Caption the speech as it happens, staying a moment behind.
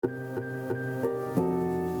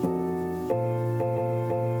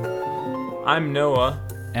I'm Noah,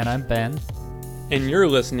 And I'm Ben. and you're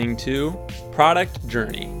listening to Product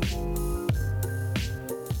Journey.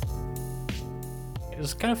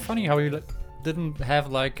 It's kind of funny how we didn't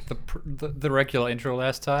have like the regular intro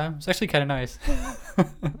last time. It's actually kind of nice.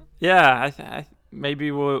 Yeah,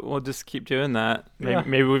 maybe we'll just keep doing that.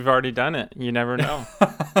 Maybe we've already done it. You never know.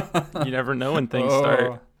 You never know when things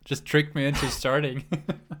start. Just tricked me into starting.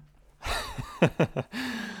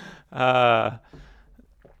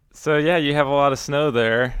 So yeah, you have a lot of snow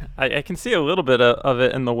there. I can see a little bit of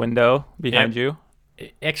it in the window behind you.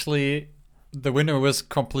 Actually, the window was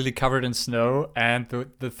completely covered in snow, and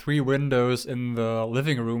the three windows in the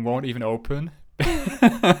living room won't even open.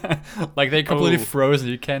 Like they're completely frozen.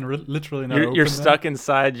 You can literally not open You're them. stuck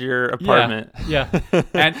inside your apartment. Yeah.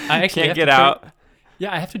 And I actually can't get out.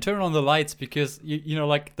 Yeah, I have to turn on the lights because you know,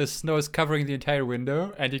 like the snow is covering the entire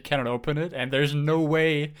window and you cannot open it, and there's no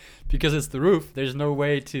way, because it's the roof, there's no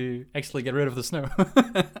way to actually get rid of the snow.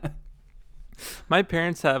 My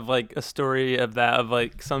parents have like a story of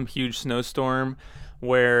like some huge snowstorm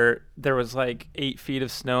where there was like 8 feet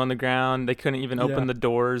of snow on the ground. They couldn't even open the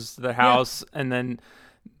doors to their house. Yeah. And then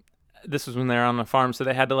this was when they were on the farm, so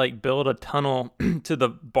they had to like build a tunnel to the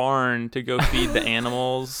barn to go feed the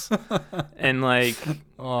animals. And like,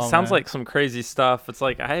 sounds like some crazy stuff. It's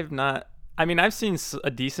like, I've seen a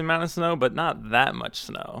decent amount of snow, but not that much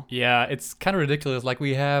snow. Yeah, it's kind of ridiculous. Like,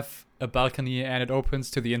 we have a balcony and it opens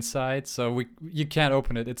to the inside, so you can't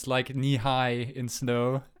open it. It's like knee high in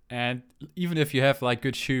snow. And even if you have like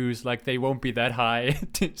good shoes, like they won't be that high.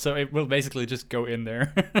 So it will basically just go in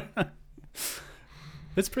there.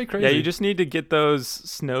 It's pretty crazy. Yeah, you just need to get those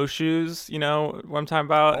snowshoes, you know what I'm talking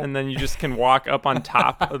about? And then you just can walk up on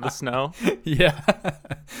top of the snow. Yeah.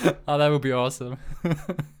 Oh, that would be awesome.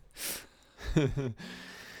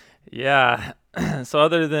 Yeah. So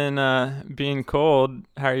other than being cold,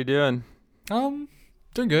 how are you doing? Doing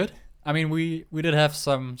good. I mean, we did have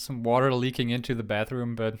some water leaking into the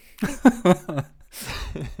bathroom, but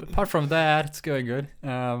apart from that, it's going good.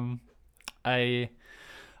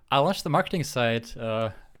 I launched the marketing site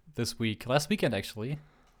this last weekend actually.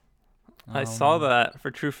 I saw that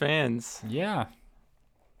for True Fans. Yeah.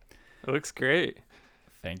 It looks great.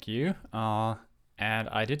 Thank you. And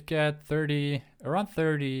I did get around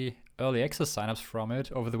 30 early access signups from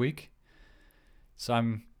it over the week. So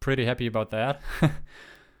I'm pretty happy about that.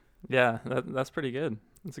 Yeah, that's pretty good.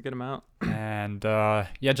 That's a good amount. And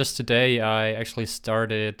just today I actually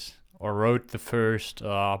wrote the first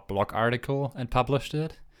blog article and published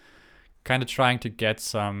it. Kind of trying to get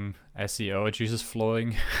some SEO juices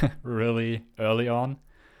flowing really early on.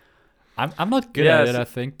 I'm not good at it, I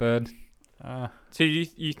think, but... So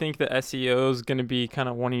you think that SEO is going to be kind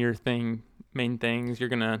of one of your main things you're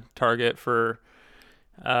going to target for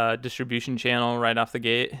distribution channel right off the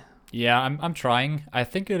gate? Yeah, I'm trying. I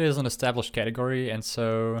think it is an established category, and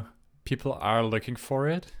so people are looking for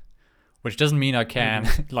it, which doesn't mean I can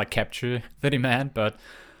like capture the demand, but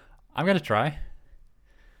I'm going to try.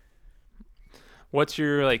 What's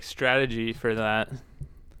your like strategy for that?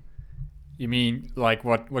 You mean like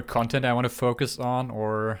what content I want to focus on,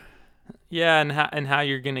 or? Yeah, and how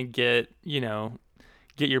you're gonna get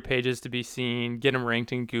your pages to be seen, get them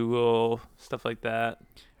ranked in Google, stuff like that.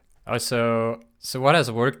 Oh, so what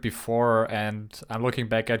has worked before, and I'm looking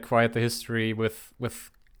back at quite the history with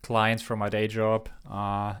clients from my day job,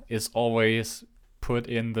 is always put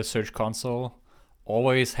in the search console,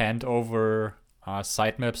 always hand over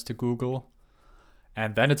sitemaps to Google.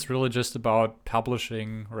 And then it's really just about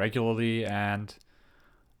publishing regularly, and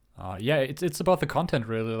it's about the content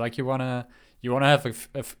really. Like you wanna have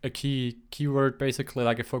a keyword, basically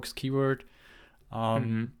like a focused keyword,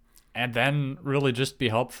 and then really just be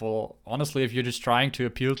helpful. Honestly, if you're just trying to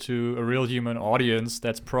appeal to a real human audience,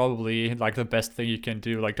 that's probably like the best thing you can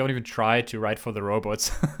do. Like, don't even try to write for the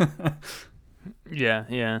robots. Yeah,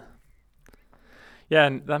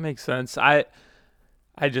 and that makes sense.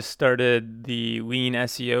 I just started the Lean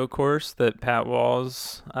SEO course that Pat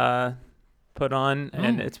Walls put on,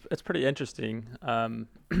 and it's pretty interesting. I'm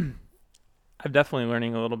definitely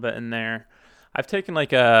learning a little bit in there. I've taken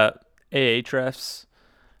like a Ahrefs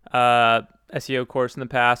SEO course in the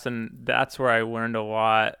past, and that's where I learned a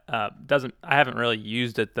lot. I haven't really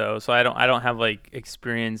used it though, so I don't have like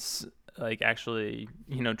experience like actually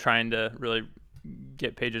trying to really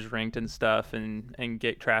get pages ranked and stuff and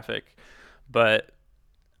get traffic, but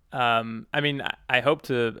I hope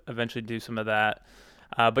to eventually do some of that.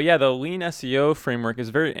 But yeah, the Lean SEO framework is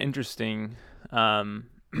very interesting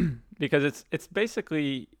because it's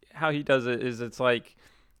basically how he does it is it's like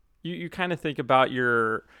you kind of think about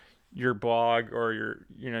your blog or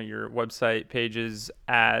your website pages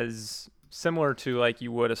as similar to like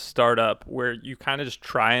you would a startup where you kind of just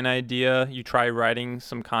try an idea, you try writing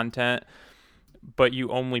some content, but you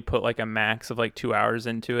only put like a max of like 2 hours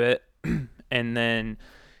into it. And then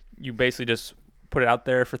you basically just put it out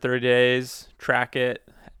there for 30 days, track it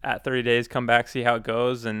at 30 days, come back, see how it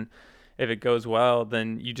goes. And if it goes well,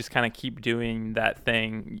 then you just kind of keep doing that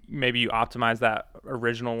thing. Maybe you optimize that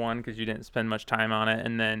original one because you didn't spend much time on it.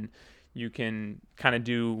 And then you can kind of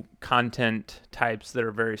do content types that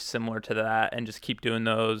are very similar to that and just keep doing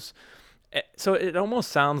those. So it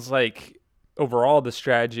almost sounds like overall the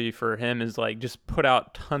strategy for him is like just put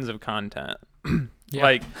out tons of content.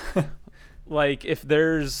 Like like if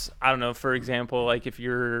there's, I don't know, for example, like if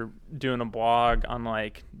you're doing a blog on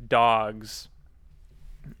like dogs,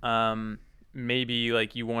 maybe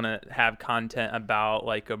like you want to have content about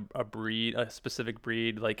like a breed, a specific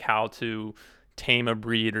breed, like how to tame a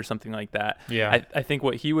breed or something like that. Yeah. I think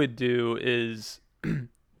what he would do is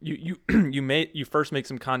you first make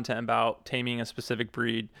some content about taming a specific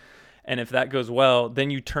breed, and if that goes well, then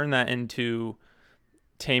you turn that into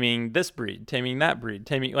taming this breed, taming that breed,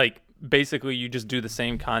 taming, like basically you just do the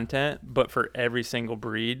same content but for every single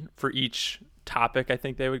breed, for each topic, I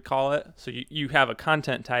think they would call it. So you have a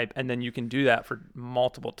content type and then you can do that for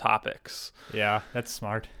multiple topics. Yeah, that's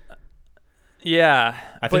smart. Yeah,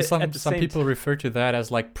 I think some people refer to that as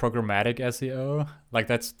like programmatic SEO. Like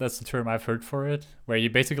that's the term I've heard for it, where you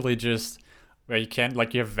basically just where you can,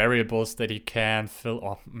 like, you have variables that you can fill.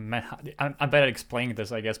 Oh man, I'm bad at explaining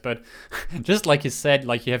this, I guess, but just like you said,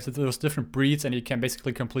 like you have those different breeds, and you can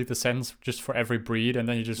basically complete the sentence just for every breed, and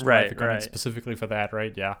then you just write the content specifically for that,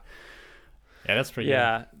 right? Yeah, that's pretty.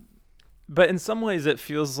 Yeah, but in some ways, it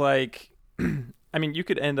feels like, I mean, you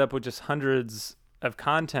could end up with just hundreds of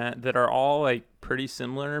content that are all like pretty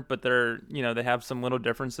similar, but they're, you know, they have some little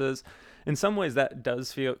differences. In some ways that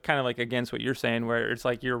does feel kind of like against what you're saying, where it's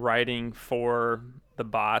like you're writing for the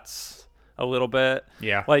bots a little bit.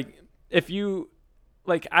 Yeah. Like if you,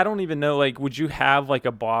 like, I don't even know, like, would you have like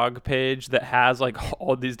a blog page that has like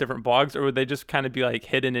all these different blogs, or would they just kind of be like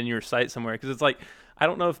hidden in your site somewhere? Because it's like, I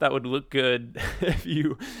don't know if that would look good if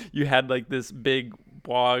you had like this big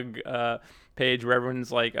blog page where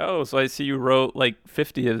everyone's like, oh, so I see you wrote like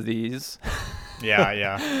 50 of these.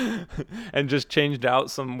 Yeah. And just changed out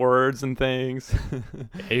some words and things.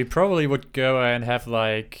 You probably would go and have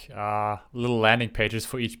like little landing pages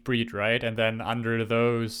for each breed, right? And then under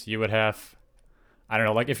those you would have, I don't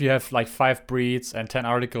know, like if you have like 5 breeds and 10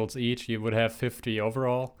 articles each, you would have 50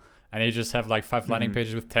 overall, and you just have like 5 landing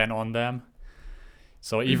pages with 10 on them.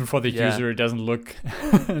 So even for the user, it doesn't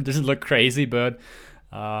look crazy, but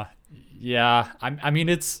yeah, I mean,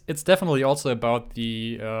 it's definitely also about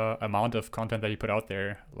the amount of content that you put out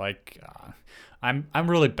there. Like, I'm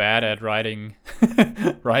really bad at writing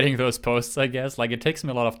those posts, I guess. Like, it takes me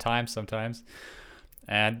a lot of time sometimes,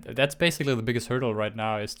 and that's basically the biggest hurdle right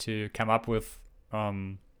now, is to come up with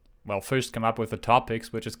first come up with the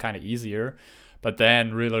topics, which is kind of easier, but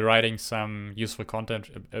then really writing some useful content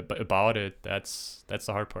about it, that's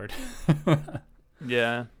the hard part.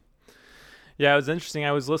 Yeah, it was interesting.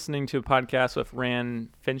 I was listening to a podcast with Rand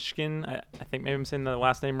Fishkin. I think maybe I'm saying the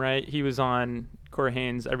last name right. He was on Corey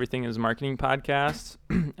Haines' Everything is Marketing podcast,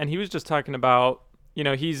 and he was just talking about, you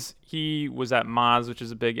know, he was at Moz, which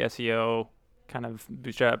is a big SEO kind of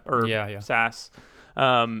bootstrap or SaaS,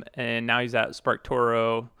 and now he's at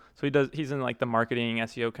SparkToro. So he's in like the marketing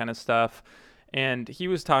SEO kind of stuff, and he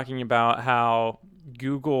was talking about how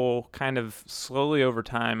Google kind of slowly over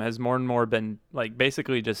time has more and more been like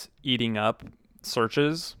basically just eating up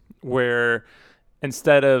searches, where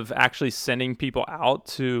instead of actually sending people out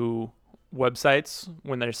to websites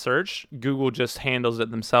when they search, Google just handles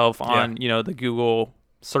it themselves on, you know, the Google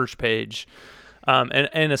search page.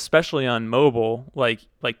 And especially on mobile, like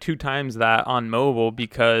 2 times that on mobile,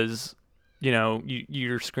 because, you know,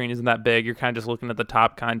 your screen isn't that big. You're kind of just looking at the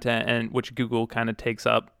top content, and which Google kind of takes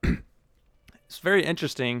up. It's very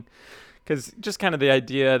interesting, because just kind of the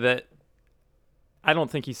idea that, I don't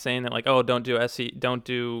think he's saying that like, oh, don't do SEO, don't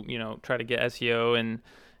do, you know, try to get SEO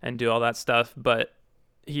and do all that stuff, but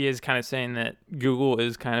he is kind of saying that Google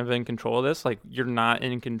is kind of in control of this. Like, you're not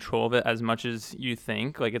in control of it as much as you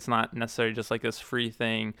think. Like, it's not necessarily just like this free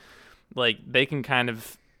thing. Like, they can kind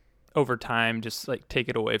of over time just like take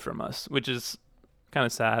it away from us, which is kind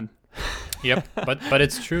of sad. Yep, but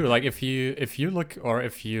it's true. Like, if you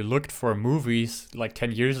looked for movies like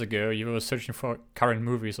 10 years ago, you were searching for current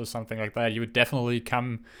movies or something like that, you would definitely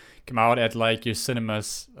come out at like your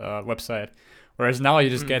cinema's website. Whereas now you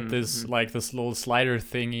just get this like this little slider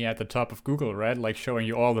thingy at the top of Google, right? Like showing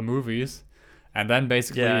you all the movies, And then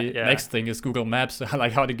basically Yeah. next thing is Google Maps,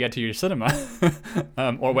 like how to get to your cinema,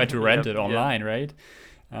 or where to rent it online, right?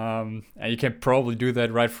 And you can probably do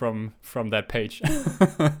that right from that page.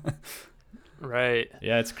 Right.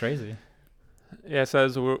 Yeah, it's crazy. Yeah, so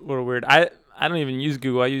it's a little weird. I don't even use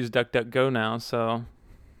Google. I use DuckDuckGo now. So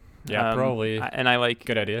Yeah, probably. And I like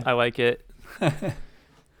good idea. I like it.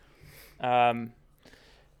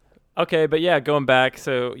 Okay, but yeah, going back,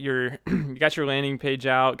 so you got your landing page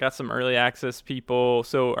out, got some early access people.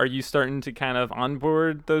 So are you starting to kind of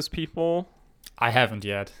onboard those people? I haven't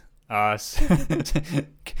yet. Kind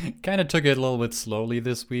of took it a little bit slowly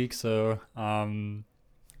this week, so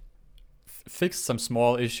fixed some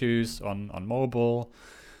small issues on mobile,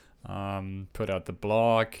 put out the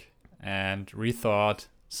blog, and rethought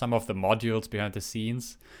some of the modules behind the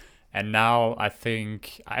scenes. And now I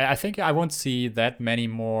think I won't see that many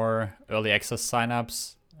more early access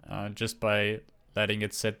signups just by letting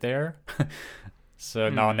it sit there. So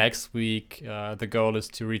now next week, the goal is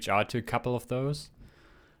to reach out to a couple of those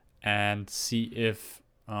and see if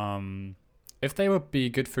they would be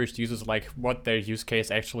good first users, like what their use case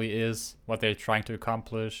actually is, what they're trying to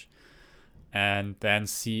accomplish, and then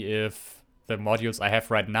see if the modules I have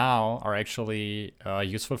right now are actually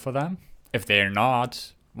useful for them. If they're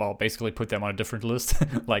not, well, basically put them on a different list,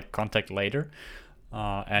 like contact later.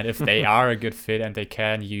 And if they are a good fit and they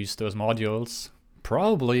can use those modules,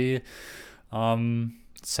 probably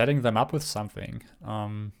setting them up with something.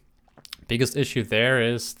 Biggest issue there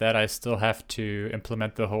is that I still have to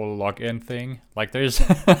implement the whole login thing. Like there's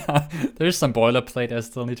there's some boilerplate I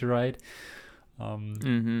still need to write.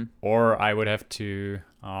 Or I would have to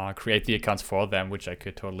create the accounts for them, which I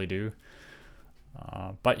could totally do.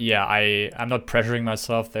 But yeah, I'm not pressuring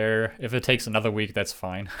myself there. If it takes another week, that's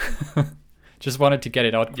fine. Just wanted to get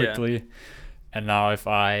it out quickly. Yeah. And now if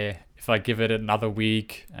I give it another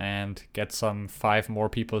week and get 5 more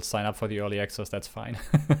people sign up for the early access, that's fine.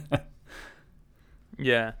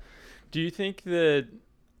 Yeah. Do you think that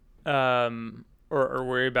or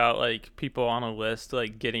worry about like people on a list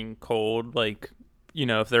like getting cold, like, you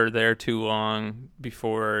know, if they're there too long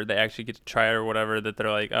before they actually get to try it or whatever, that they're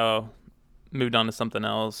like, oh, moved on to something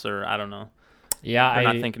else, or I don't know. Yeah,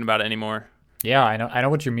 they're not thinking about it anymore. Yeah, I know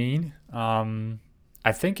what you mean.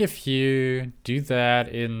 I think if you do that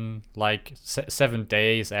in like 7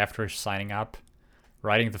 days after signing up,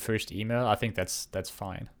 writing the first email, I think that's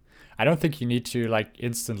fine. I don't think you need to like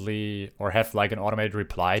instantly or have like an automated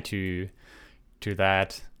reply to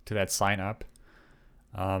that sign up.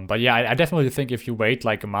 But yeah, I definitely think if you wait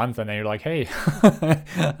like a month and then you're like, hey,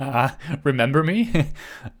 remember me?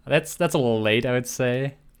 that's a little late, I would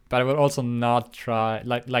say. But I would also not try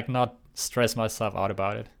like not stress myself out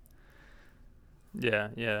about it.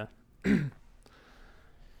 Yeah.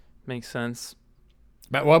 Makes sense.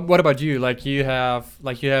 But what about you? Like you have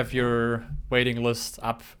your waiting list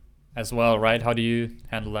up as well, right? How do you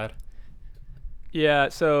handle that? Yeah,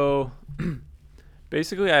 so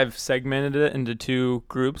basically I've segmented it into 2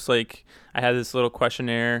 groups. Like I had this little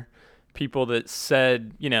questionnaire, people that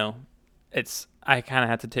said, you know, I kind of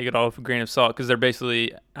have to take it all with a grain of salt because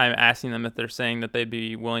I'm asking them if they're saying that they'd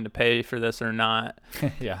be willing to pay for this or not.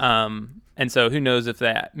 Yeah. And so who knows if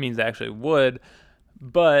that means they actually would.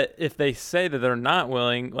 But if they say that they're not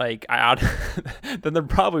willing, like then they're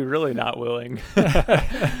probably really not willing.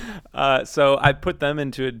 So I put them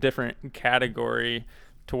into a different category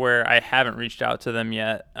to where I haven't reached out to them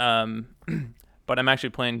yet. But I'm actually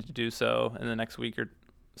planning to do so in the next week or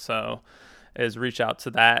so, is reach out to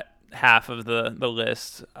that half of the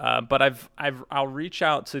list. But I'll reach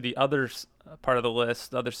out to the other part of the list,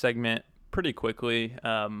 the other segment, pretty quickly,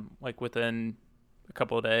 like within a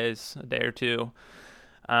couple of days, a day or two.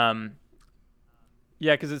 Yeah,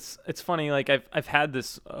 because it's funny. Like I've had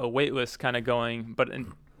this wait list kind of going, but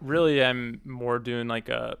really I'm more doing like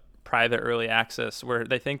a private early access where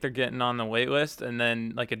they think they're getting on the wait list, and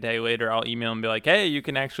then like a day later I'll email and be like, hey, you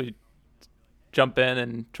can actually jump in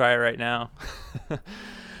and try it right now. Which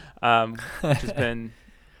has been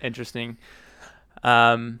interesting.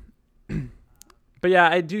 But yeah,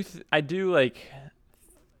 I do like.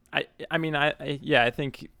 I mean, I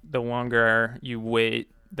think the longer you wait,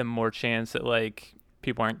 the more chance that like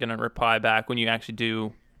people aren't gonna reply back when you actually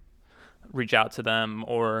do reach out to them,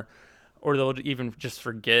 or they'll even just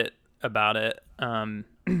forget about it. I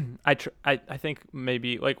think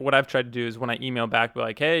maybe like what I've tried to do is when I email back, be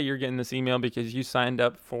like, hey, you're getting this email because you signed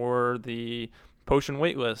up for the Potion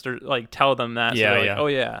waitlist, or like tell them that. Yeah, so like, oh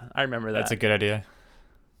yeah, I remember that. That's a good idea.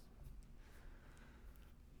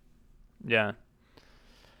 Yeah.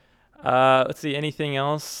 Let's see. Anything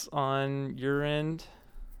else on your end?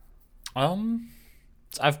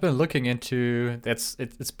 I've been looking into it's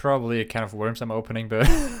probably a kind of worms I'm opening, but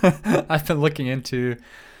I've been looking into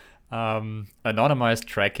anonymized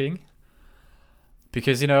tracking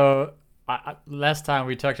because last time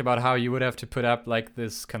we talked about how you would have to put up like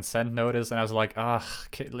this consent notice, and I was like,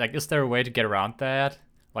 like is there a way to get around that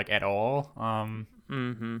like at all?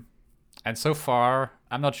 And so far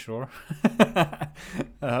I'm not sure.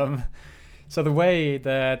 So the way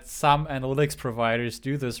that some analytics providers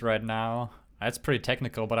do this right now, it's pretty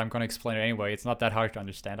technical, but I'm going to explain it anyway. It's not that hard to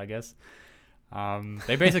understand, I guess.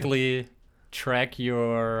 They basically track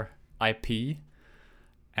your IP,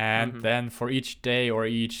 and then for each day or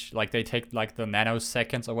each, like they take like the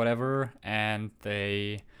nanoseconds or whatever, and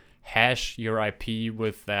they hash your IP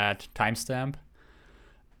with that timestamp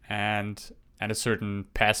and a certain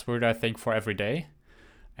password, I think, for every day.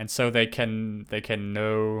 And so they can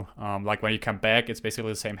know, like when you come back, it's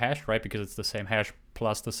basically the same hash, right? Because it's the same hash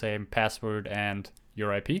plus the same password and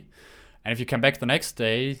your IP. And if you come back the next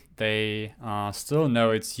day, they still know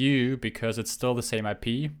it's you because it's still the same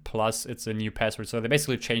IP plus it's a new password. So they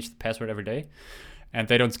basically change the password every day, and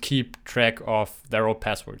they don't keep track of their old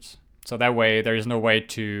passwords. So that way, there is no way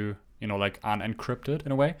to, like unencrypt it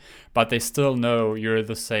in a way, but they still know you're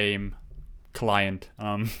the same client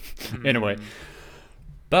in a way.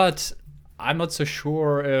 But I'm not so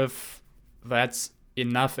sure if that's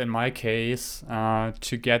enough in my case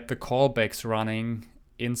to get the callbacks running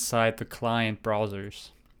inside the client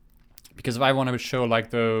browsers. Because if I want to show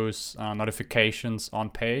like those notifications on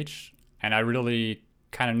page, and I really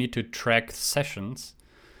kind of need to track sessions,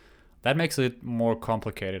 that makes it more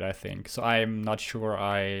complicated, I think. So I'm not sure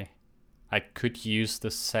I could use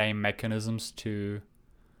the same mechanisms to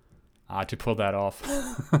pull that off.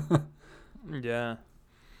 Yeah.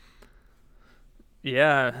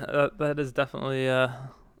 Yeah, that is definitely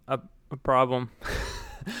a problem.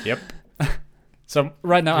 Yep. So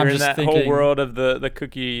right now You're I'm in just that thinking whole world of the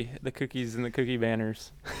cookies and the cookie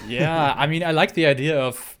banners. Yeah, I mean, I like the idea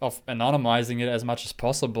of anonymizing it as much as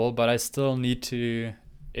possible, but I still need to,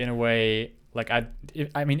 in a way, like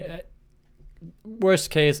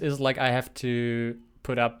worst case is like I have to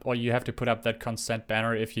put up, or you have to put up that consent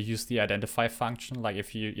banner if you use the identify function. Like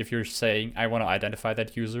if you're saying I want to identify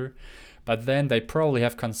that user, but then they probably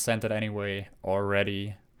have consented anyway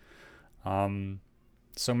already.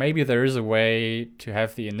 So maybe there is a way to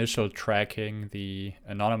have the initial tracking, the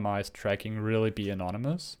anonymized tracking, really be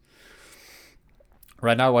anonymous.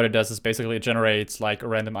 Right now what it does is basically it generates like a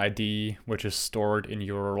random ID which is stored in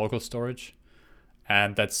your local storage.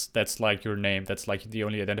 And that's like your name. That's like the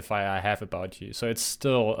only identifier I have about you. So it's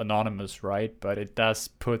still anonymous, right? But it does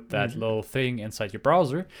put that little thing inside your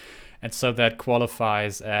browser. And so that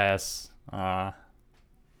qualifies as,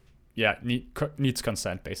 needs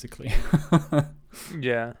consent, basically.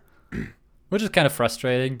 Yeah. Which is kind of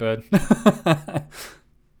frustrating, but...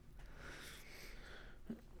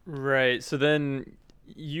 Right. So then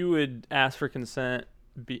you would ask for consent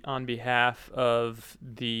on behalf of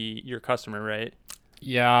your customer, right?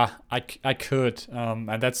 Yeah, I could.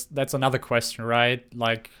 And that's another question, right?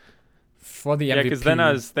 Like, for the MVP... Yeah, because then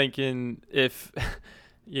I was thinking if,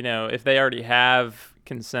 if they already have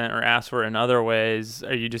consent or ask for it in other ways,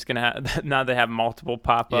 are you just going to have... Now they have multiple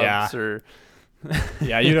pop-ups or...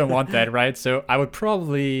 Yeah, you don't want that, right? So I would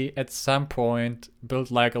probably at some point build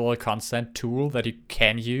like a little consent tool that you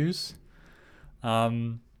can use,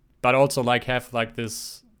 but also like have like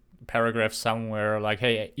this paragraph somewhere like,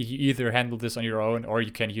 hey, you either handle this on your own or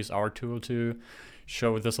you can use our tool to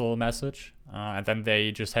show this little message, and then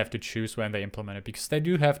they just have to choose when they implement it, because they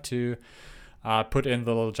do have to put in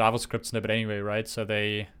the little JavaScript snippet anyway, right? So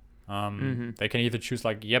they can either choose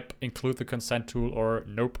like, yep, include the consent tool, or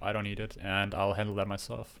nope, I don't need it, and I'll handle that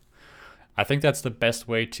myself. I think that's the best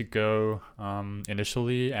way to go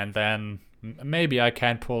initially, and then maybe I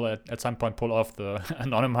can at some point pull off the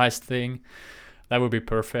anonymized thing. That would be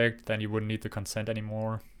perfect. Then you wouldn't need the consent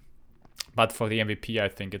anymore. But for the MVP, I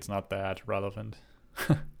think it's not that relevant.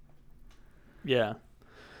 Yeah.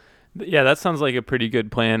 Yeah, that sounds like a pretty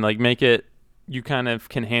good plan. Like make it, you kind of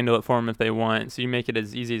can handle it for them if they want. So you make it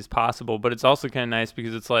as easy as possible, but it's also kind of nice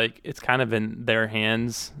because it's like, it's kind of in their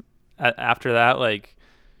hands after that. Like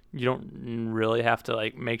you don't really have to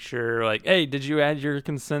like make sure like, hey, did you add your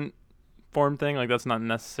consent form thing? Like that's not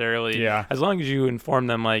necessarily, as long as you inform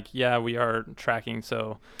them like, yeah, we are tracking.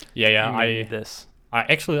 So I need this.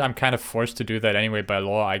 I'm kind of forced to do that anyway by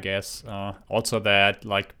law, I guess. Also that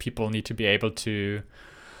like people need to be able to,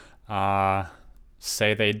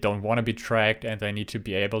 say they don't want to be tracked, and they need to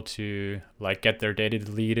be able to like get their data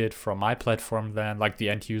deleted from my platform then, like the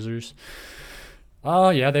end users.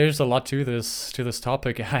 Oh yeah, there's a lot to this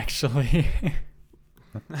topic actually.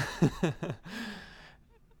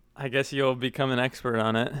 I guess you'll become an expert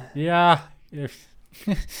on it. Yeah. If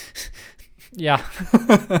yeah.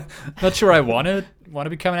 Not sure I want to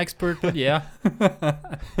become an expert, but yeah.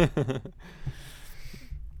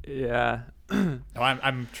 Yeah. No,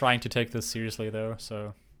 I'm trying to take this seriously though,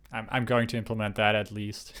 so I'm going to implement that at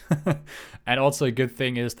least. And also a good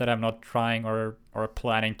thing is that I'm not trying or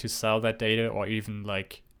planning to sell that data or even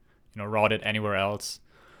like, route it anywhere else.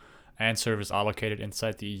 And servers are located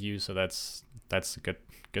inside the EU, so that's a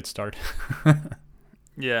good start.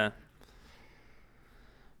 Yeah.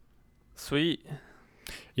 Sweet.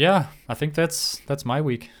 Yeah, I think that's my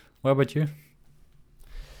week. What about you?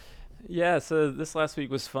 Yeah, so this last week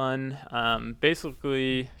was fun.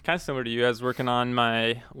 Basically, kind of similar to you. I was working on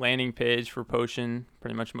my landing page for Potion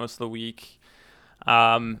pretty much most of the week,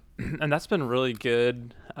 and that's been really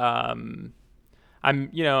good. I'm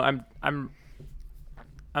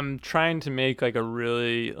trying to make like a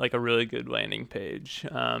really good landing page.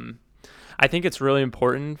 I think it's really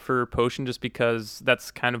important for Potion just because that's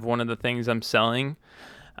kind of one of the things I'm selling.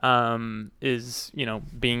 Is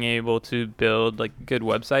being able to build like good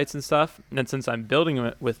websites and stuff. And since I'm building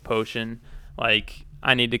it with Potion, like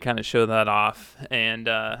I need to kind of show that off. And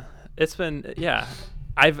it's been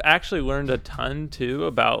I've actually learned a ton too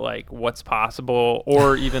about like what's possible,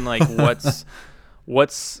 or even like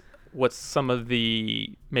what's some of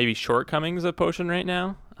the maybe shortcomings of Potion right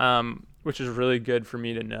now, which is really good for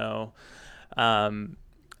me to know.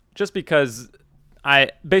 Just because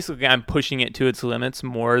I'm pushing it to its limits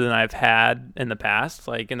more than I've had in the past.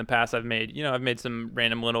 Like in the past, I've made some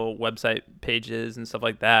random little website pages and stuff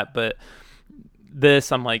like that. But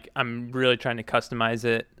this, I'm really trying to customize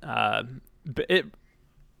it. But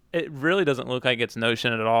it really doesn't look like it's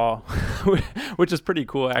Notion at all, which is pretty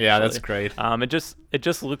cool. Actually, yeah, that's great. It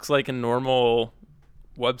just looks like a normal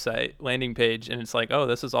website landing page, and it's like, oh,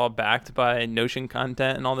 this is all backed by Notion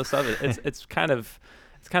content and all this stuff. It's kind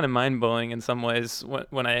of mind-blowing in some ways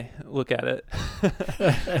when I look at it.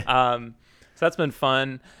 So that's been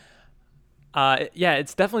fun.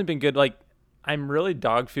 It's definitely been good. Like I'm really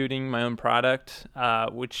dog fooding my own product,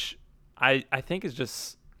 which I think is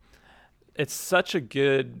just, it's such a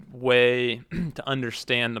good way to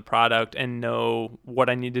understand the product and know what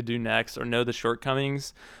I need to do next, or know the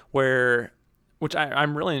shortcomings, which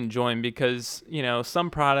I'm really enjoying, because, some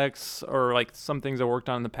products or like some things I worked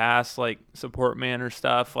on in the past, like Support Manor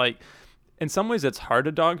stuff, like in some ways it's hard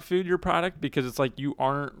to dog food your product because it's like you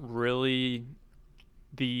aren't really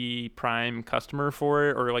the prime customer for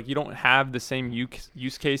it, or like you don't have the same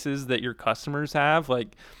use cases that your customers have.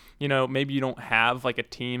 Like, maybe you don't have like a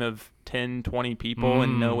team of 10, 20 people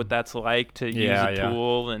and know what that's like to use a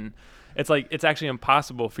tool. And it's like, it's actually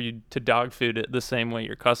impossible for you to dog food it the same way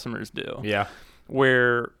your customers do. Yeah.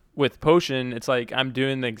 Where with Potion, it's like I'm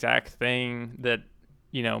doing the exact thing that,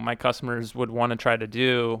 my customers would want to try to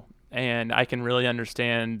do. And I can really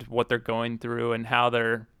understand what they're going through and how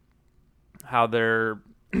they're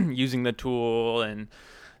using the tool. And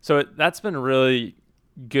so that's been really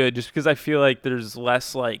good, just because I feel like there's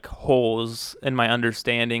less like holes in my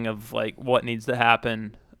understanding of like what needs to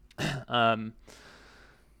happen.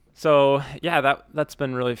 So yeah, that's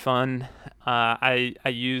been really fun. I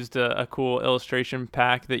used a cool illustration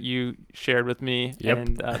pack that you shared with me,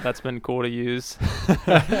 and that's been cool to use.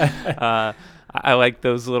 I like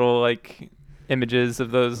those little like images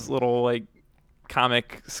of those little like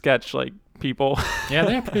comic sketch like people. Yeah,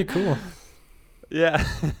 they're pretty cool. Yeah.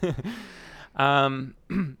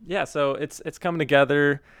 Yeah, so it's coming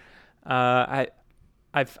together. I've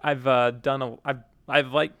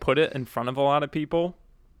like put it in front of a lot of people,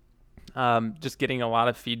 just getting a lot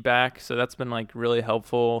of feedback. So that's been like really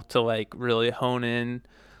helpful to like really hone in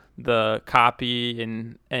the copy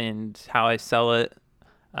and how I sell it.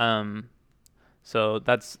 So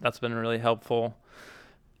that's been really helpful.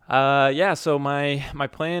 So my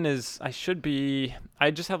plan is I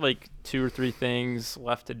just have like 2 or 3 things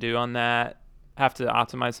left to do on that. Have to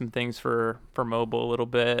optimize some things for mobile a little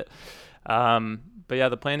bit. But yeah,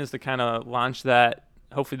 the plan is to kind of launch that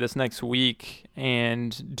hopefully this next week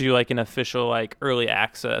and do like an official like early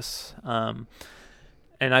access. And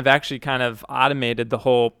I've actually kind of automated the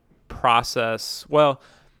whole process. Well,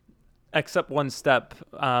 except one step.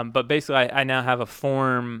 But basically I now have a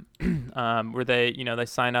form where they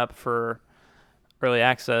sign up for early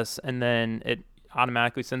access, and then it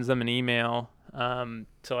automatically sends them an email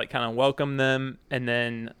to like kind of welcome them, and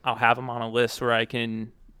then I'll have them on a list where I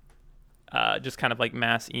can just kind of like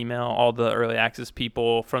mass email all the early access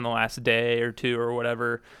people from the last day or 2 or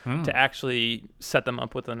whatever to actually set them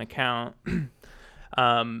up with an account.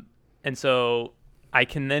 And so I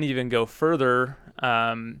can then even go further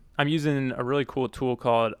I'm using a really cool tool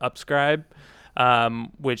called Upscribe,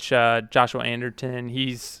 which Joshua Anderton,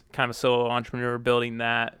 he's kind of a solo entrepreneur building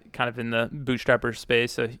that kind of in the bootstrapper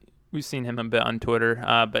space. So we've seen him a bit on Twitter,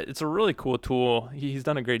 but it's a really cool tool. He's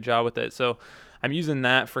done a great job with it. So I'm using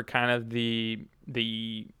that for kind of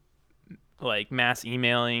the like mass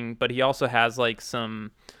emailing, but he also has like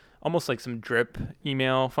almost like some drip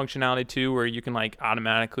email functionality too, where you can like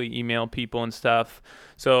automatically email people and stuff.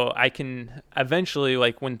 So I can eventually,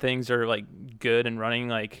 like when things are like good and running,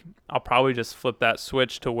 like I'll probably just flip that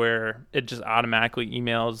switch to where it just automatically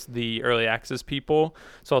emails the early access people.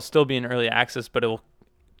 So I'll still be in early access, but it will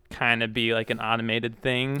kind of be like an automated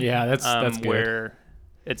thing. Yeah, that's good. Where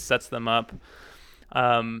it sets them up.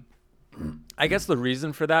 I guess the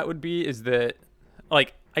reason for that would be is that,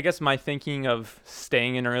 like, I guess my thinking of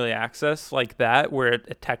staying in early access like that, where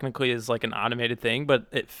it technically is like an automated thing, but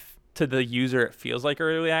to the user it feels like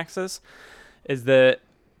early access, is that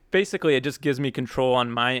basically it just gives me control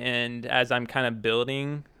on my end as I'm kind of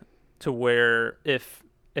building, to where if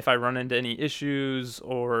I run into any issues,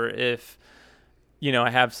 or if I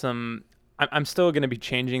have some, I'm still going to be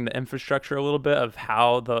changing the infrastructure a little bit of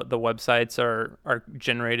how the websites are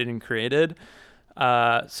generated and created.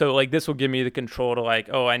 So like this will give me the control to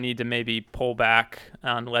like, I need to maybe pull back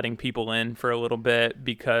on letting people in for a little bit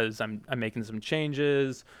because I'm making some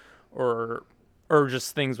changes, or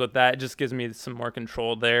just things with that. It just gives me some more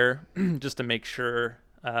control there just to make sure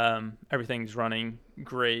everything's running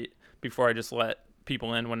great before I just let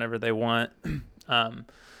people in whenever they want.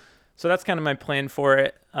 So that's kind of my plan for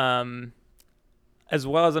it. As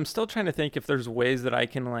well as I'm still trying to think if there's ways that I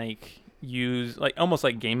can like use, like almost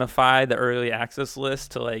like gamify the early access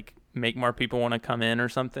list to like make more people want to come in or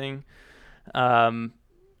something,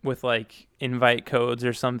 with like invite codes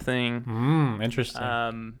or something.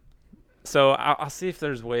 Interesting. So I'll see if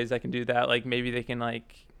there's ways I can do that. Like maybe they can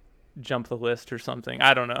like jump the list or something.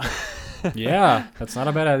 I don't know. Yeah, that's not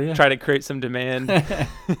a bad idea. Try to create some demand.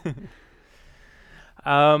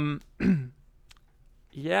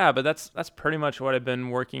 Yeah, but that's pretty much what I've been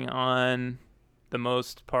working on the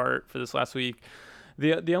most part for this last week.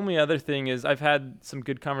 The only other thing is I've had some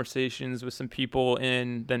good conversations with some people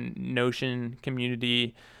in the Notion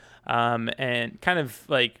community, and kind of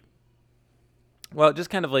like, just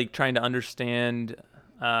kind of like trying to understand,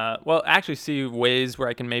 actually see ways where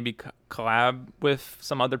I can maybe collab with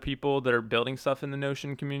some other people that are building stuff in the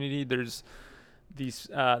Notion community. There's these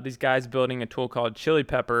guys building a tool called Chili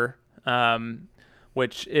Pepper,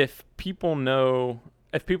 which if people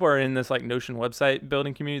are in this like Notion website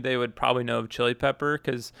building community, they would probably know of Chili Pepper,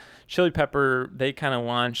 because Chili Pepper, they kind of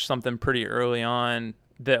launched something pretty early on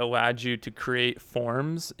that allowed you to create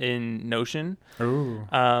forms in Notion. Ooh.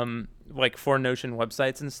 Like for Notion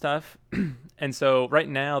websites and stuff. And so right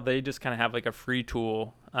now they just kind of have like a free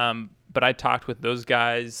tool. But I talked with those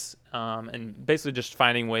guys, and basically just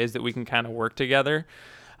finding ways that we can kind of work together.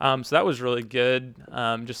 So that was really good.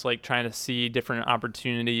 Just like trying to see different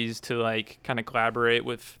opportunities to like kind of collaborate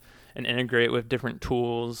with and integrate with different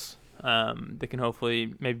tools that can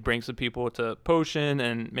hopefully maybe bring some people to Potion,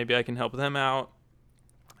 and maybe I can help them out.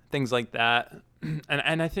 Things like that.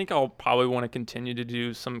 And I think I'll probably want to continue to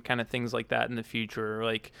do some kind of things like that in the future,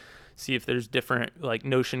 like see if there's different like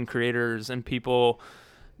Notion creators and people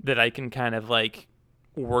that I can kind of like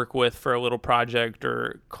work with for a little project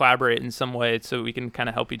or collaborate in some way so we can kind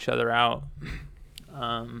of help each other out.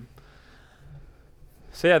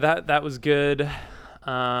 So yeah, that was good.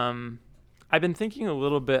 I've been thinking a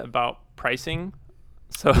little bit about pricing.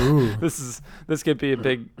 So this could be a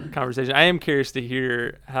big conversation. I am curious to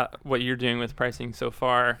hear what you're doing with pricing so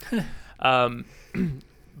far. But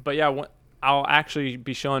yeah, I'll actually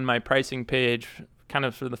be showing my pricing page kind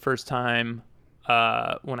of for the first time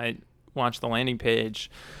when I launch the landing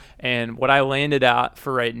page. And what I landed at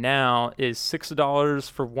for right now is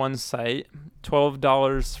 $6 for one site,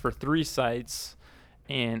 $12 for 3 sites,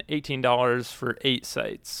 and $18 for 8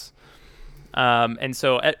 sites. And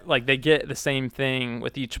so like they get the same thing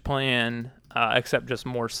with each plan, except just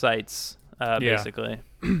more sites, basically.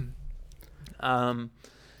 And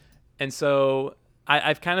so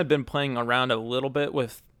I've kind of been playing around a little bit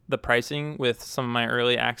with the pricing with some of my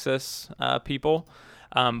early access people.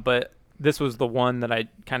 But this was the one that I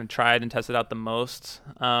kind of tried and tested out the most.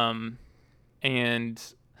 And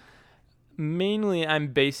mainly I'm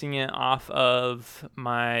basing it off of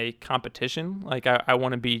my competition. Like I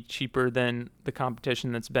want to be cheaper than the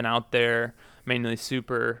competition that's been out there, mainly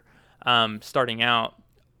Super, starting out.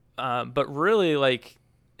 But really, like,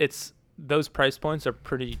 those price points are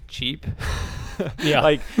pretty cheap. Yeah.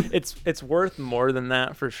 Like it's worth more than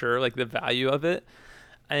that for sure, like the value of it.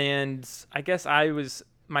 And I guess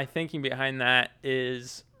my thinking behind that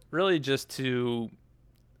is really just to,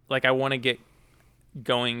 like, I want to get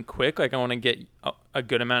going quick. Like, I want to get a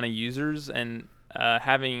good amount of users, and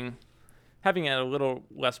having at a little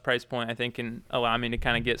less price point, I think, can allow me to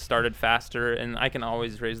kind of get started faster, and I can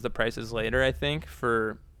always raise the prices later, I think,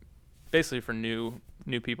 for new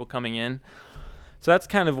people coming in. So that's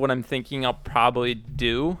kind of what I'm thinking I'll probably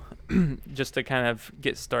do just to kind of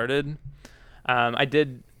get started. I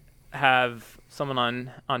did have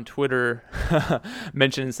someone on Twitter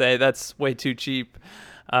mention and say that's way too cheap.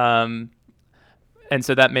 And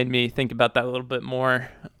so that made me think about that a little bit more,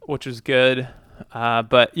 which was good.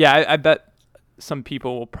 But yeah, I bet some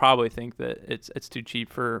people will probably think that it's too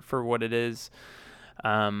cheap for what it is.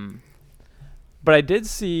 But I did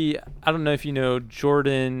see, I don't know if you know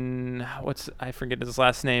Jordan, I forget his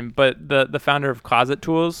last name, but the founder of Closet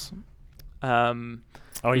Tools.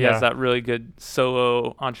 He has that really good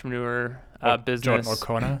solo entrepreneur business. Jordan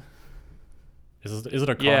O'Connor? Is it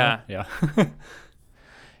O'Connor? Yeah.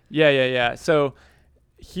 Yeah. So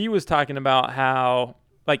he was talking about how,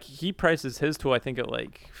 like, he prices his tool, I think, at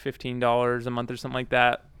like $15 a month or something like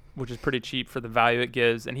that, which is pretty cheap for the value it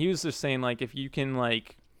gives. And he was just saying, like, if you can,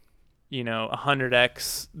 like,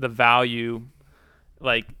 100x the value,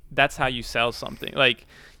 like, that's how you sell something. Like,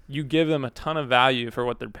 you give them a ton of value for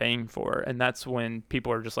what they're paying for, and that's when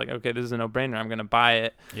people are just like, okay, this is a no-brainer, I'm gonna buy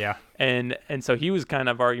it. Yeah. And so he was kind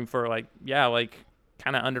of arguing for, like, yeah, like,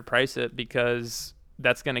 kind of underprice it, because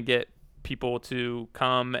that's gonna get people to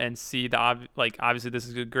come and see obviously this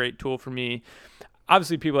is a great tool for me.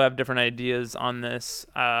 Obviously people have different ideas on this.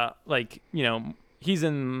 He's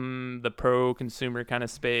in the pro consumer kind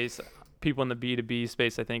of space. People in the B2B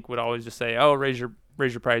space, I think, would always just say, oh, raise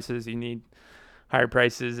your prices, you need higher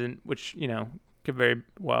prices, and which, could very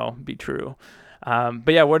well be true.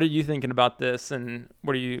 But yeah, what are you thinking about this, and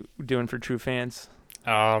what are you doing for True Fans?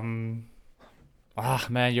 Man,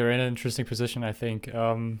 you're in an interesting position, I think.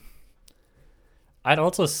 I'd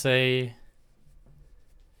also say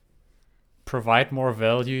provide more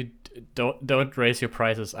value. Don't raise your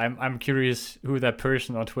prices. I'm curious who that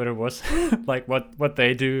person on Twitter was, like what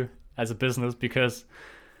they do as a business, because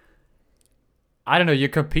I don't know, you're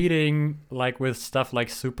competing like with stuff like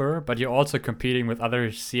Super, but you're also competing with other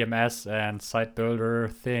CMS and site builder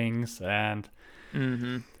things. And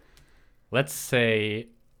let's say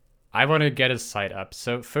I want to get a site up.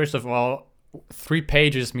 So first of all, 3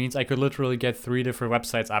 pages means I could literally get 3 different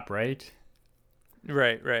websites up, right?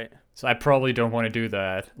 Right. So I probably don't want to do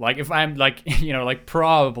that. Like, if I'm like,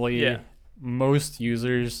 probably most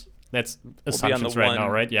users, that's assumptions right now,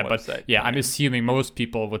 right? Yeah, website. But yeah, I'm assuming most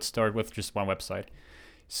people would start with just one website.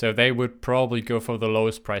 So they would probably go for the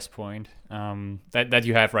lowest price point that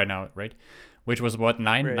you have right now, right? Which was what,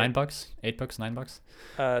 $9, $9, $8, $9?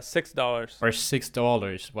 $6. Or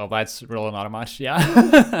 $6. Well, that's really not much,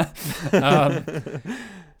 yeah.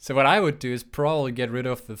 So what I would do is probably get rid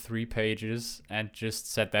of the 3 pages and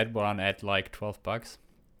just set that one at like $12.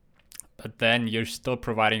 But then you're still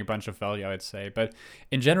providing a bunch of value, I would say. But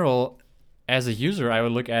in general, as a user, I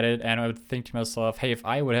would look at it and I would think to myself, hey, if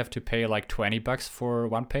I would have to pay like $20 for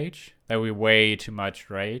 1 page, that would be way too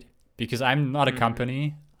much, right? Because I'm not a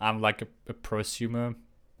company. I'm like a prosumer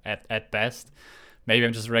at best. Maybe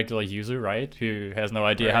I'm just a regular user, right? Who has no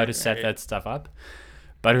idea how to set that stuff up.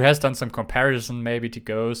 But who has done some comparison maybe to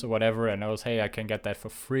Ghost or whatever and knows, hey, I can get that for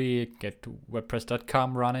free, get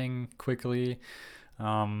WordPress.com running quickly.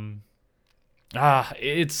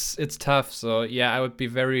 It's tough. So yeah, I would be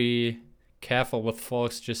very careful with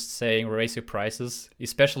folks just saying raise your prices,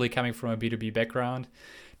 especially coming from a B2B background,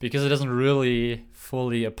 because it doesn't really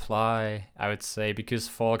fully apply, I would say, because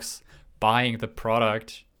folks buying the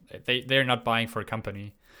product, they're not buying for a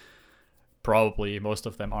company. Probably most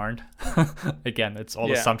of them aren't. Again, it's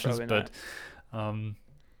all assumptions, but so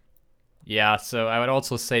I would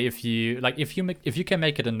also say if you can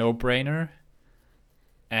make it a no-brainer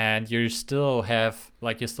and you still have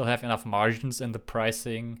enough margins in the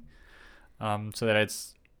pricing so that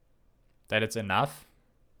it's enough,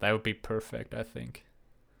 that would be perfect, I think.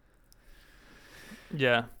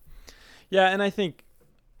 Yeah, and I think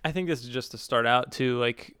this is just to start out too.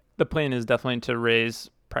 Like, the plan is definitely to raise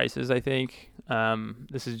prices, I think.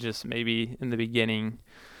 This is just maybe in the beginning.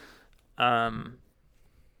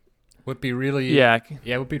 Would be really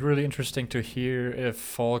it would be really interesting to hear if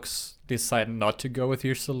folks decide not to go with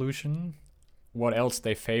your solution, what else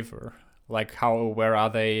they favor. Like, how aware are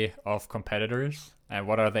they of competitors and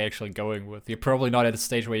what are they actually going with? You're probably not at a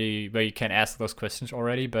stage where you can ask those questions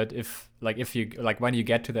already, but if you when you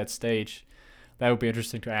get to that stage, That would be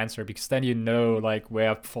interesting to answer, because then you know like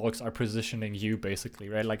where folks are positioning you basically,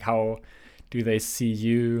 right? Like how do they see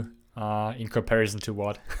you in comparison to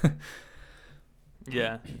what?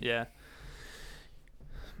 Yeah.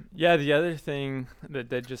 The other thing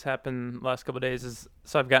that just happened last couple of days is,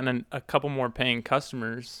 so I've gotten a couple more paying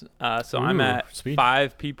customers. So Ooh, I'm at sweet.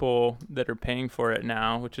 5 people that are paying for it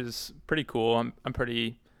now, which is pretty cool. I'm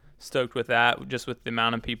pretty stoked with that, just with the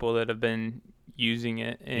amount of people that have been using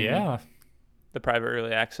it in the private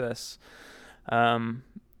early access. So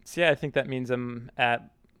yeah, I think that means I'm at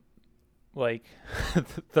like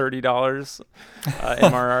 $30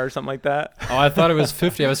 MRR or something like that. Oh, I thought it was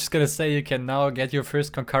 50. I was just gonna say you can now get your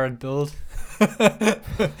first concurrent build.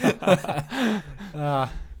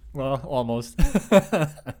 Well, almost.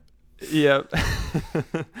 Yep.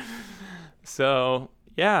 So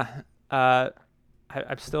yeah,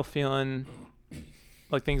 I'm still feeling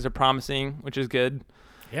like things are promising, which is good.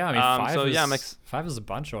 Yeah, I mean, five is a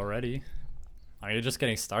bunch already. I mean, you're just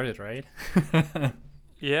getting started, right?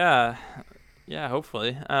 Yeah,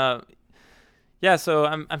 hopefully. So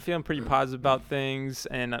I'm feeling pretty positive about things,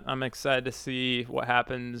 and I'm excited to see what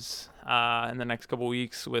happens in the next couple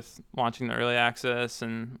weeks with launching the early access,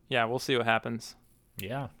 and yeah, we'll see what happens.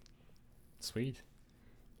 Yeah, sweet.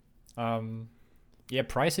 Yeah,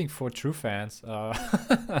 pricing for true fans.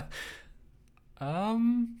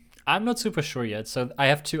 I'm not super sure yet, so I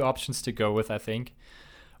have 2 options to go with, I think.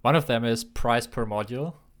 One of them is price per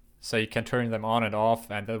module. So you can turn them on and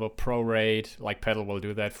off, and that will prorate, like Pedal will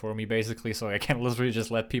do that for me basically, so I can literally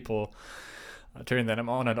just let people turn them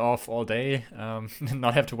on and off all day, and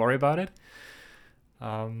not have to worry about it.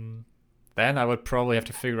 Then I would probably have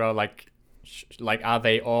to figure out like are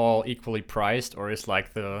they all equally priced, or is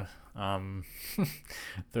like the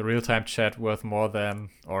the real-time chat worth more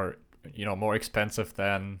than, or more expensive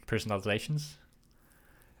than personalizations?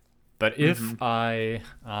 But if I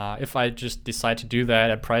just decide to do that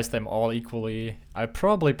and price them all equally, I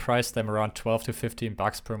probably price them around $12 to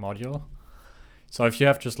 $15 per module. So if you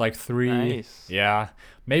have just like 3, nice. Yeah,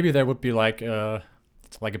 maybe there would be like a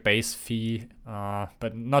base fee,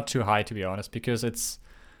 but not too high, to be honest, because it's,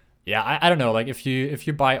 I don't know, like if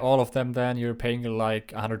you buy all of them, then you're paying like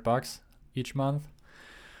 $100 each month.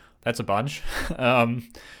 That's a bunch.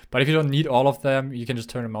 But if you don't need all of them, you can just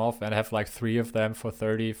turn them off and have like 3 of them for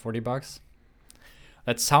 $30-$40.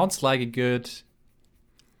 That sounds like a good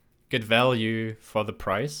value for the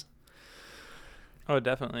price. Oh,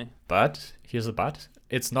 definitely. But here's a but.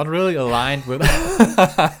 It's not really aligned with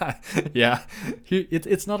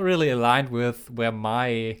it's not really aligned with where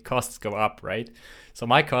my costs go up, right? So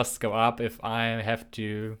my costs go up if I have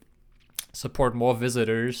to support more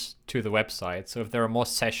visitors to the website. So if there are more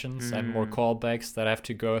sessions and more callbacks that have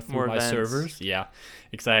to go through more my events. servers, yeah,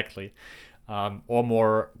 exactly, or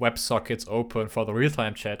more WebSockets open for the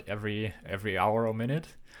real-time chat every hour or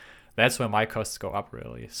minute, that's when my costs go up,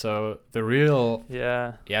 really. So the real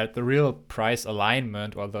price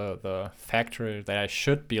alignment, or the factor that I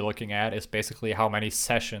should be looking at, is basically how many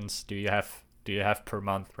sessions do you have per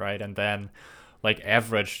month, right? And then like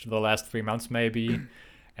average the last 3 months maybe.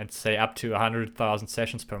 And say up to 100,000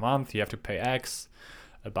 sessions per month, you have to pay X.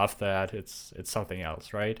 Above that, it's something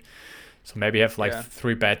else, right? So maybe you have like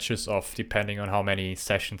 3 batches of, depending on how many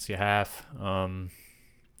sessions you have.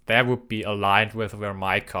 That would be aligned with where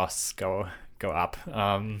my costs go up.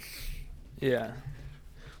 Yeah,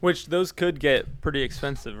 which those could get pretty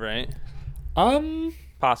expensive, right?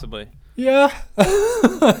 Possibly. Yeah.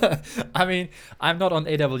 I mean, I'm not on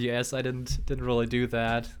AWS. I didn't really do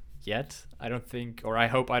that yet, I don't think, or I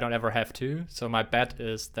hope I don't ever have to. So my bet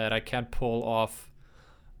is that I can pull off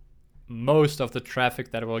most of the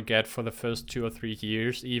traffic that I will get for the first 2 or 3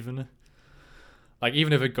 years, even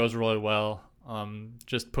if it goes really well.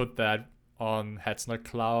 Just put that on Hetzner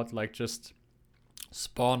Cloud, like just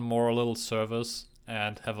spawn more little servers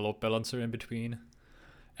and have a load balancer in between.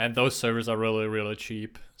 And those servers are really, really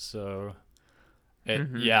cheap. So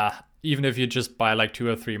even if you just buy like 2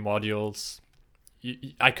 or 3 modules,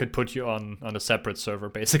 I could put you on a separate server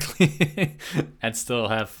basically and still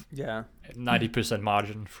have 90%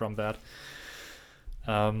 margin from that.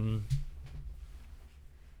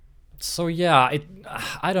 So yeah,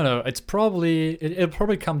 I don't know. It'll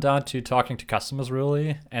probably come down to talking to customers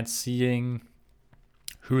really and seeing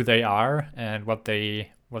who they are and what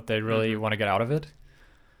they really want to get out of it.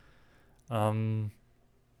 I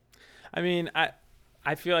mean,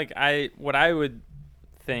 I feel like what I would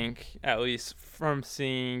think, at least from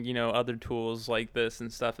seeing other tools like this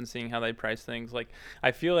and stuff and seeing how they price things, like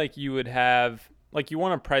I feel like you would have, like, you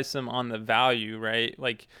want to price them on the value, right?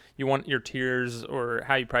 Like you want your tiers or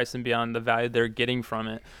how you price them beyond the value they're getting from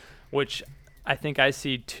it, which I think I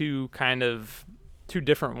see two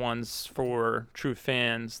different ones for true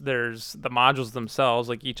fans. There's the modules themselves,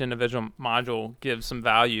 like each individual module gives some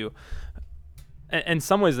value. In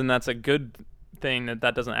some ways, then that's a good thing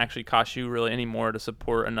that doesn't actually cost you really any more to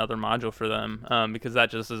support another module for them, because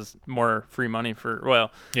that just is more free money for,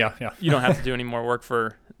 well, yeah. You don't have to do any more work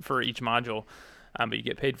for each module, but you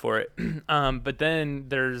get paid for it. But then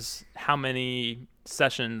there's how many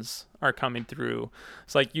sessions are coming through.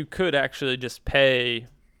 It's like you could actually just pay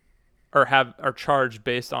or charge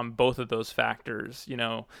based on both of those factors. You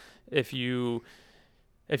know, if you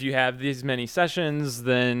have these many sessions,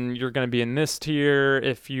 then you're going to be in this tier.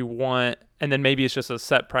 If you want, and then maybe it's just a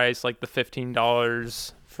set price, like the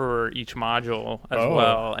 $15 for each module as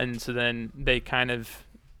well. And so then they kind of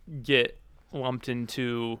get lumped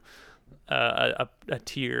into a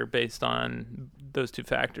tier based on those two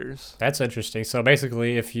factors. That's interesting. So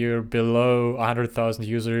basically, if you're below 100,000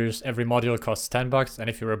 users, every module costs $10, and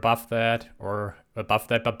if you're above that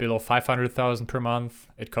but below 500,000 per month,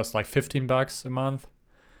 it costs like $15 a month.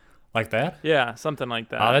 Like that? Yeah, something like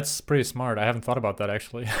that. Oh, that's pretty smart. I haven't thought about that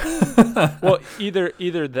actually. Well,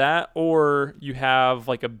 either that, or you have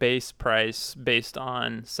like a base price based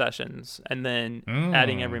on sessions, and then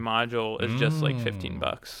adding every module is just like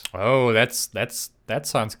 $15. Oh, that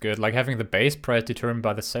sounds good. Like having the base price determined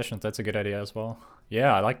by the sessions. That's a good idea as well.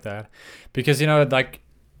 Yeah, I like that, because like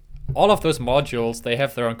all of those modules, they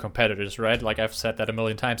have their own competitors, right? Like I've said that a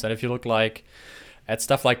million times. And if you look like at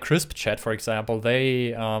stuff like Crisp Chat, for example,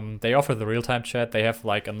 they offer the real-time chat. They have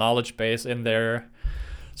like a knowledge base in there,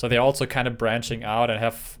 so they're also kind of branching out and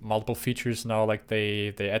have multiple features now. Like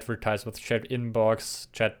they advertise with chat inbox,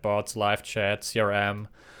 chatbots, live chat, CRM,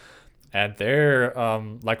 and they're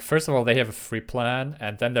like, first of all, they have a free plan,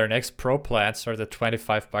 and then their next pro plan starts at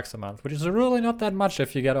 $25 a month, which is really not that much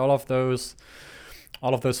if you get all of those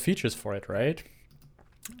features for it, right?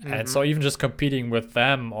 Mm-hmm. And so even just competing with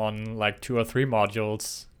them on like 2 or 3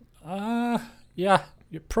 modules, yeah,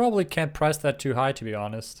 you probably can't price that too high, to be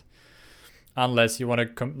honest. Unless you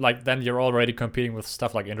want to, then you're already competing with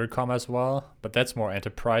stuff like Intercom as well, but that's more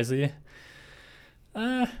enterprisey.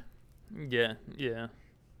 Yeah.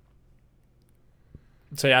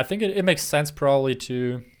 So yeah, I think it makes sense probably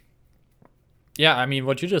to, yeah, I mean,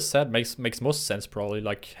 what you just said makes most sense probably.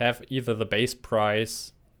 Like have either the base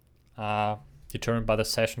price, determined by the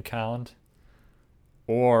session count,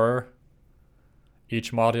 or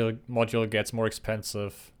each module gets more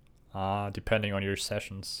expensive depending on your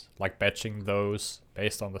sessions, like batching those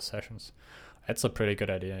based on the sessions. That's a pretty good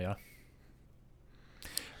idea, yeah.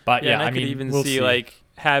 But yeah, and I mean, could even we'll see like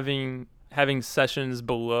having sessions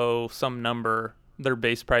below some number, their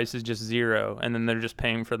base price is just 0, and then they're just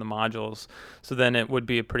paying for the modules. So then it would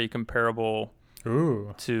be a pretty comparable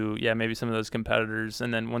to maybe some of those competitors.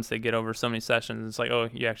 And then once they get over so many sessions, it's like, oh,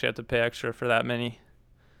 you actually have to pay extra for that many.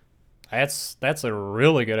 That's a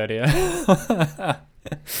really good idea.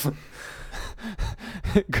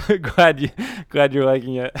 glad you're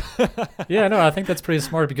liking it. Yeah, no, I think that's pretty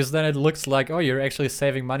smart, because then it looks like, oh, you're actually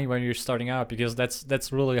saving money when you're starting out, because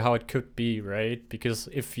that's really how it could be, right? Because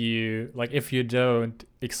if you don't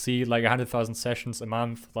exceed like 100,000 sessions a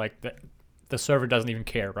month, like the server doesn't even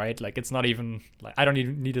care, right? Like it's not even like, I don't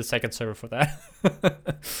even need a second server for that.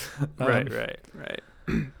 Right.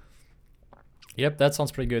 Yep, that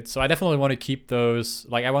sounds pretty good. So I definitely want to keep those.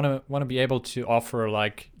 Like I want to be able to offer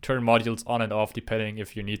like turn modules on and off depending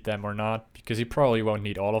if you need them or not, because you probably won't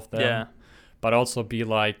need all of them. Yeah. But also be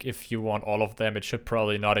like, if you want all of them, it should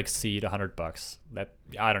probably not exceed $100. That,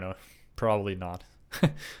 I don't know, probably not,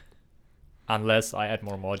 unless I add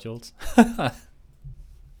more modules.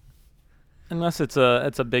 Unless it's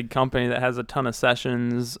a big company that has a ton of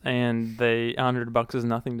sessions and $100 is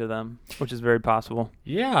nothing to them, which is very possible.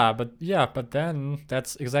 Yeah, but then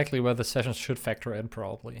that's exactly where the sessions should factor in,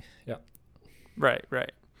 probably. Yeah.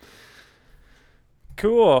 Right.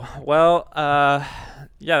 Cool. Well,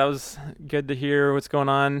 yeah, that was good to hear what's going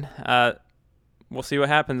on. We'll see what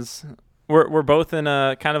happens. We're both in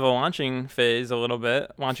a kind of a launching phase a little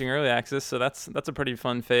bit, launching early access. So that's a pretty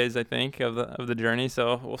fun phase, I think, of the journey.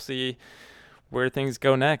 So we'll see where things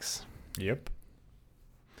go next. Yep.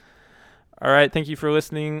 All right. Thank you for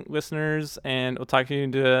listening, listeners, and we'll talk to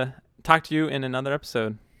you in another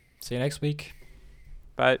episode. See you next week.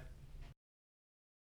 Bye.